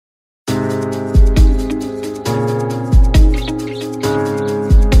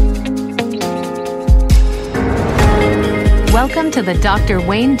Welcome to the Dr.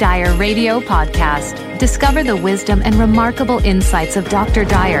 Wayne Dyer radio podcast. Discover the wisdom and remarkable insights of Dr.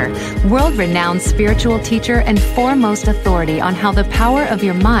 Dyer, world-renowned spiritual teacher and foremost authority on how the power of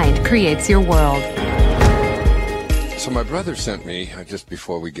your mind creates your world. So my brother sent me, just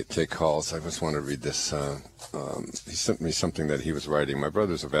before we take calls, I just want to read this. He sent me something that he was writing. My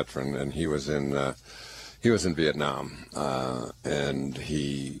brother's a veteran, and he was in Vietnam, and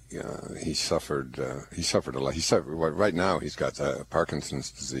he suffered a lot. Right now he's got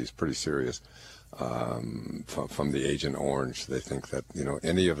Parkinson's disease, pretty serious, from the Agent Orange. They think that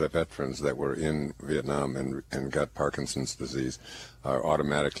any of the veterans that were in Vietnam and got Parkinson's disease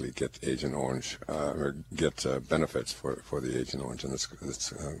automatically get Agent Orange or get benefits for the Agent Orange, and it's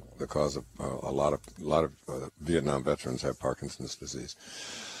the cause of a lot of Vietnam veterans have Parkinson's disease.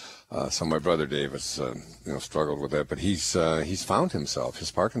 So my brother Dave has, struggled with that, but he's found himself.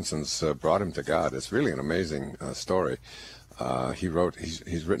 His Parkinson's brought him to God. It's really an amazing story.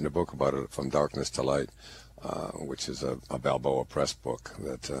 He's written a book about it, From Darkness to Light, which is a Balboa Press book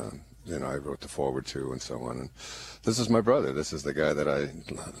that I wrote the foreword to and so on. And this is my brother. This is the guy that I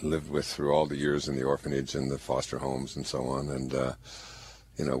lived with through all the years in the orphanage and the foster homes and so on. And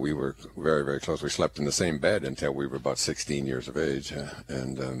we were very, very close. We slept in the same bed until we were about 16 years of age,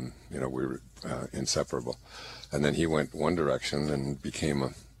 and we were inseparable. And then he went one direction and became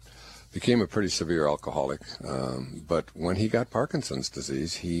a pretty severe alcoholic. But when he got Parkinson's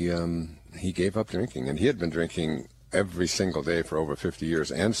disease, he gave up drinking, and he had been drinking every single day for over 50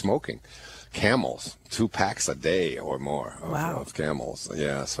 years and smoking. Camels, 2 packs a day or more of Camels.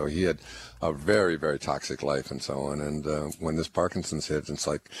 Yeah, so he had a very, very toxic life and so on. And when this Parkinson's hit, it's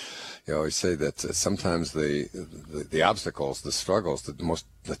like, you always say that sometimes the obstacles, the struggles,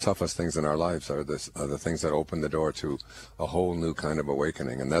 the toughest things in our lives are the things that open the door to a whole new kind of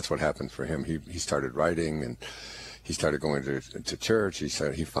awakening. And that's what happened for him. He started writing, and he started going to church. He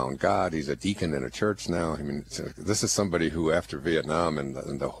found God. He's a deacon in a church now. I mean, this is somebody who, after Vietnam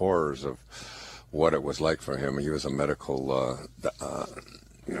and the horrors of what it was like for him, he was a medical,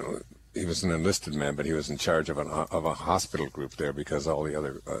 he was an enlisted man, but he was in charge of a hospital group there because all the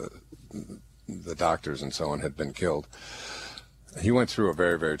other, the doctors and so on had been killed. He went through a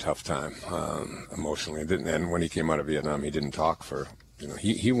very, very tough time emotionally. And when he came out of Vietnam, he didn't talk for.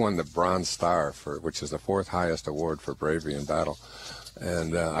 He won the Bronze Star, which is the 4th highest award for bravery in battle,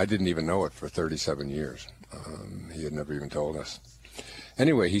 and I didn't even know it for 37 years. He had never even told us.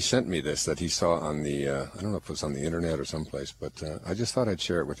 Anyway, he sent me this that he saw on the, I don't know if it was on the internet or someplace, but I just thought I'd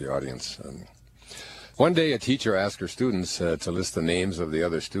share it with the audience. One day, a teacher asked her students to list the names of the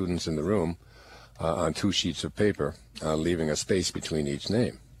other students in the room on 2 sheets of paper, leaving a space between each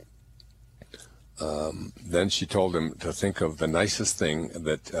name. Then she told them to think of the nicest thing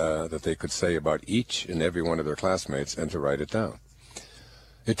that they could say about each and every one of their classmates and to write it down.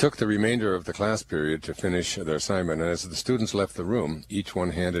 It took the remainder of the class period to finish their assignment, and as the students left the room, each one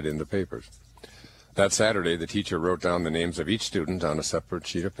handed in the papers. That Saturday, the teacher wrote down the names of each student on a separate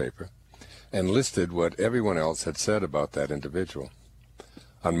sheet of paper and listed what everyone else had said about that individual.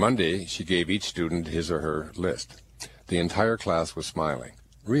 On Monday, she gave each student his or her list. The entire class was smiling.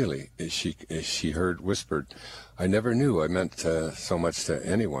 Really, she whispered, "I never knew I meant so much to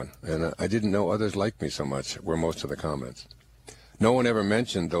anyone, and I didn't know others liked me so much," were most of the comments. No one ever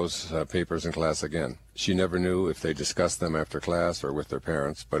mentioned those papers in class again. She never knew if they discussed them after class or with their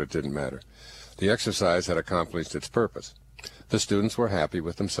parents, but it didn't matter. The exercise had accomplished its purpose. The students were happy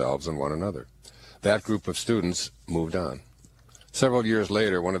with themselves and one another. That group of students moved on. Several years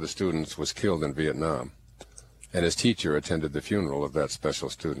later, one of the students was killed in Vietnam, and his teacher attended the funeral of that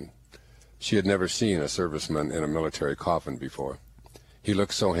special student. She had never seen a serviceman in a military coffin before. He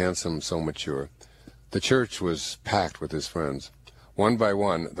looked so handsome, so mature. The church was packed with his friends. One by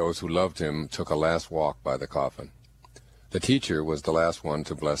one, those who loved him took a last walk by the coffin. The teacher was the last one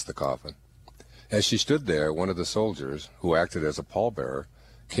to bless the coffin. As she stood there, one of the soldiers, who acted as a pallbearer,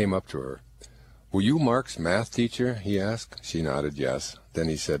 came up to her. "Were you Mark's math teacher?" he asked. She nodded yes. Then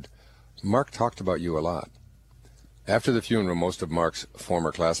he said, "Mark talked about you a lot." After the funeral, most of Mark's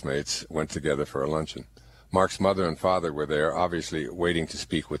former classmates went together for a luncheon. Mark's mother and father were there, obviously waiting to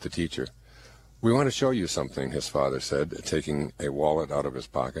speak with the teacher. "We want to show you something," his father said, taking a wallet out of his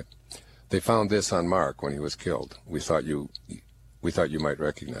pocket. "They found this on Mark when he was killed. We thought you might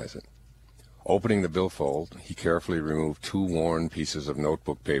recognize it." Opening the billfold, he carefully removed 2 worn pieces of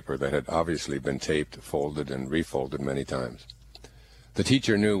notebook paper that had obviously been taped, folded, and refolded many times. The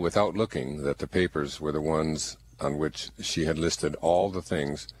teacher knew without looking that the papers were the ones on which she had listed all the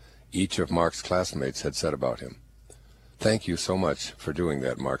things each of Mark's classmates had said about him. "Thank you so much for doing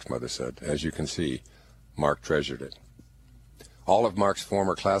that," Mark's mother said. As you can see, Mark treasured it. All of Mark's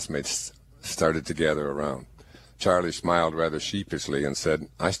former classmates started to gather around. Charlie smiled rather sheepishly and said,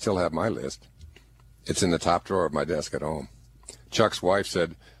 "I still have my list. It's in the top drawer of my desk at home." Chuck's wife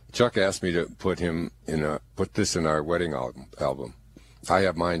said, "Chuck asked me to put this in our wedding album." "I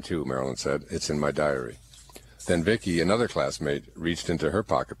have mine too," Marilyn said. "It's in my diary." Then Vicky, another classmate, reached into her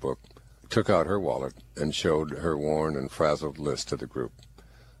pocketbook, took out her wallet, and showed her worn and frazzled list to the group.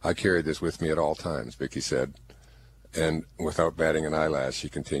 "I carried this with me at all times," Vicky said. And without batting an eyelash, she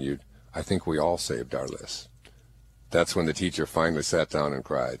continued, "I think we all saved our lists." That's when the teacher finally sat down and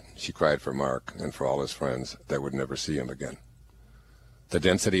cried. She cried for Mark and for all his friends that would never see him again. The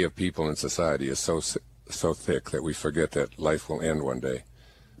density of people in society is so thick that we forget that life will end one day,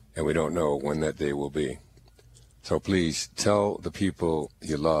 and we don't know when that day will be. So please tell the people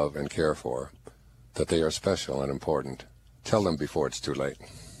you love and care for that they are special and important. Tell them before it's too late.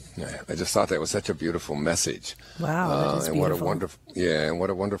 I just thought that was such a beautiful message. Wow, that is and beautiful. What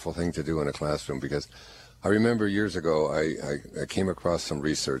a wonderful thing to do in a classroom, because I remember years ago I came across some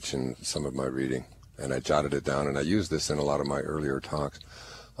research in some of my reading, and I jotted it down, and I used this in a lot of my earlier talks,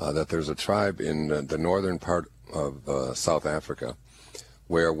 that there's a tribe in the northern part of South Africa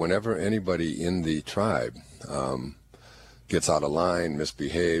where whenever anybody in the tribe gets out of line,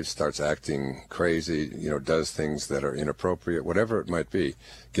 misbehaves, starts acting crazy, does things that are inappropriate, whatever it might be,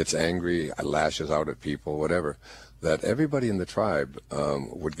 gets angry, lashes out at people, whatever, that everybody in the tribe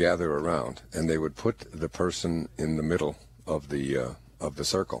would gather around, and they would put the person in the middle of the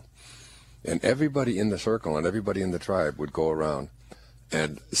circle. And everybody in the circle and everybody in the tribe would go around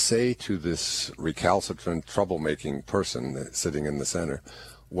and say to this recalcitrant, troublemaking person sitting in the center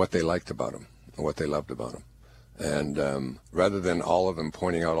what they liked about him, what they loved about him. And rather than all of them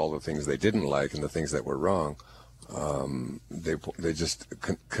pointing out all the things they didn't like and the things that were wrong, they just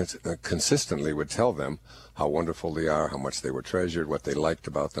consistently would tell them how wonderful they are, how much they were treasured, what they liked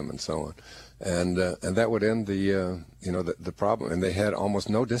about them, and so on. And that would end the problem. And they had almost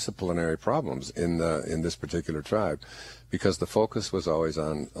no disciplinary problems in this particular tribe, because the focus was always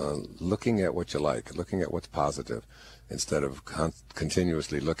on looking at what you like, looking at what's positive, instead of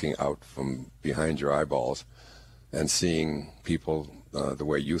continuously looking out from behind your eyeballs and seeing people the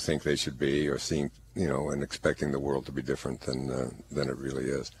way you think they should be, or seeing, and expecting the world to be different than it really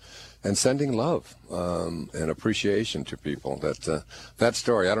is. And sending love and appreciation to people. That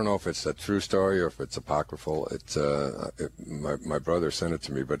story, I don't know if it's a true story or if it's apocryphal. My brother sent it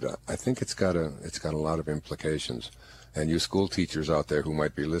to me, but I think it's got a lot of implications. And you school teachers out there who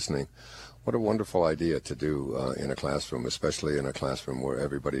might be listening, what a wonderful idea to do in a classroom, especially in a classroom where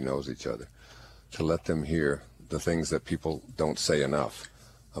everybody knows each other, to let them hear the things that people don't say enough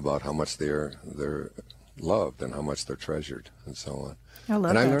about how much they're loved and how much they're treasured, and so on. I love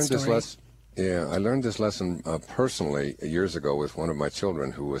and I that learned story. this lesson. Yeah, I learned this lesson personally years ago with one of my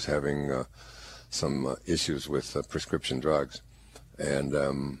children who was having some issues with prescription drugs.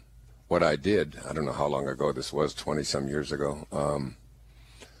 And what I did, I don't know how long ago this was, 20-some years ago,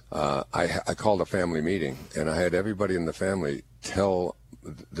 I called a family meeting, and I had everybody in the family tell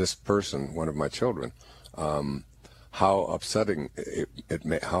this person, one of my children, how upset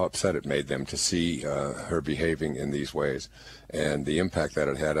it made them to see her behaving in these ways, and the impact that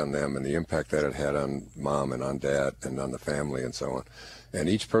it had on them, and the impact that it had on mom and on dad and on the family, and so on. And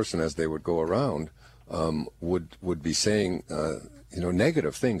each person, as they would go around, would be saying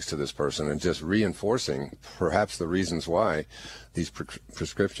negative things to this person, and just reinforcing perhaps the reasons why these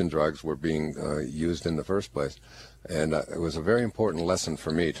prescription drugs were being used in the first place. And it was a very important lesson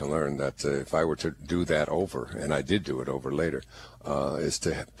for me to learn that if I were to do that over, and I did do it over later, is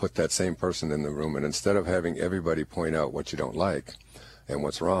to put that same person in the room, and instead of having everybody point out what you don't like and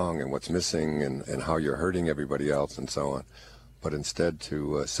what's wrong and what's missing and how you're hurting everybody else and so on, but instead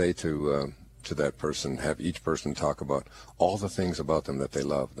to say to that person, have each person talk about all the things about them that they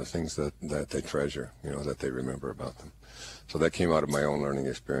love, the things that they treasure, that they remember about them. So that came out of my own learning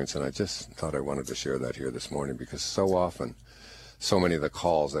experience, and I just thought I wanted to share that here this morning, because so often, so many of the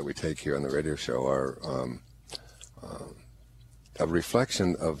calls that we take here on the radio show are a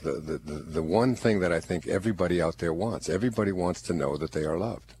reflection of the one thing that I think everybody out there wants. Everybody wants to know that they are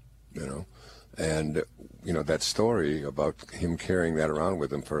loved, And, that story about him carrying that around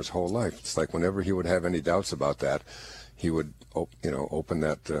with him for his whole life, it's like whenever he would have any doubts about that, he would, open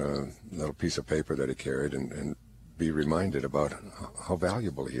that little piece of paper that he carried and be reminded about how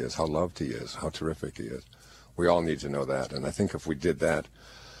valuable he is, how loved he is, how terrific he is. We all need to know that. And I think if we did that,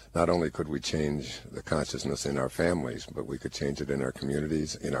 not only could we change the consciousness in our families, but we could change it in our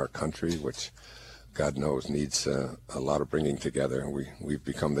communities, in our country, which God knows needs a lot of bringing together. We've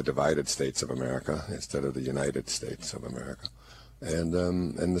become the divided states of America instead of the United States of America. And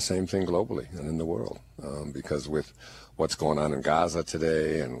the same thing globally and in the world, because with what's going on in Gaza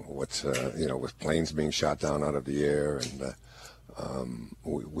today, and what's with planes being shot down out of the air, and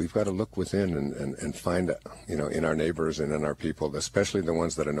we've got to look within and find, in our neighbors and in our people, especially the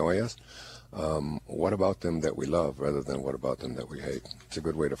ones that annoy us, what about them that we love rather than what about them that we hate. It's a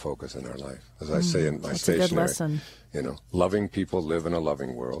good way to focus in our life. As I say in my stationery, loving people live in a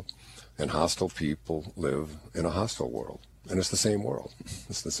loving world, and hostile people live in a hostile world. And it's the same world.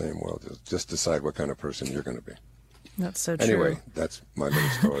 It's the same world. Just decide what kind of person you're going to be. That's so true. Anyway, that's my little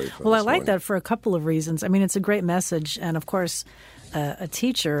story. Well, I like that for a couple of reasons. I mean, it's a great message. And, of course, a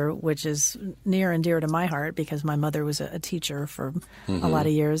teacher, which is near and dear to my heart because my mother was a teacher for a lot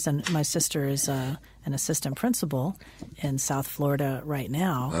of years. And my sister is an assistant principal in South Florida right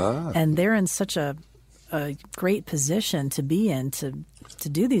now. And they're in such a great position to be in to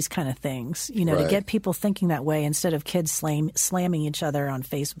do these kind of things, to get people thinking that way instead of kids slamming each other on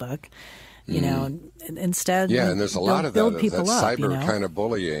Facebook, instead. Yeah, and there's a lot of build that people up, cyber kind of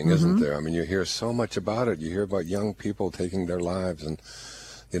bullying, isn't there? I mean, you hear so much about it. You hear about young people taking their lives and,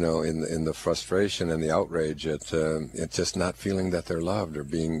 in the frustration and the outrage at just not feeling that they're loved or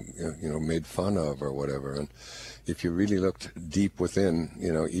being, made fun of or whatever. And if you really looked deep within,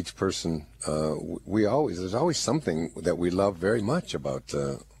 each person, there's always something that we love very much about,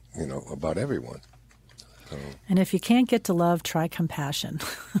 about everyone. So. And if you can't get to love, try compassion.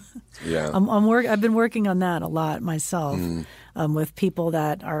 Yeah. I've been working on that a lot myself with people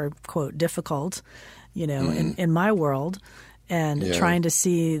that are, quote, difficult, in my world, and trying to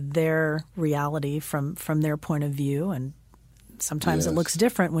see their reality from their point of view. And sometimes it looks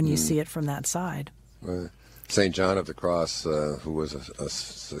different when you see it from that side. Right. St. John of the Cross, who was a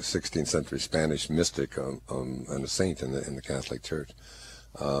 16th century Spanish mystic and a saint in the Catholic Church,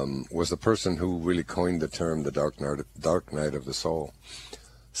 was the person who really coined the term the dark night of the soul.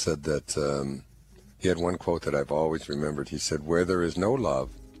 Said that he had one quote that I've always remembered. He said, "Where there is no love,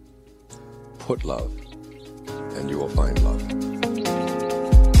 put love, and you will find love."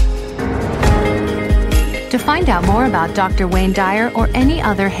 To find out more about Dr. Wayne Dyer or any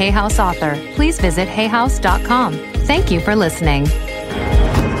other Hay House author, please visit hayhouse.com. Thank you for listening.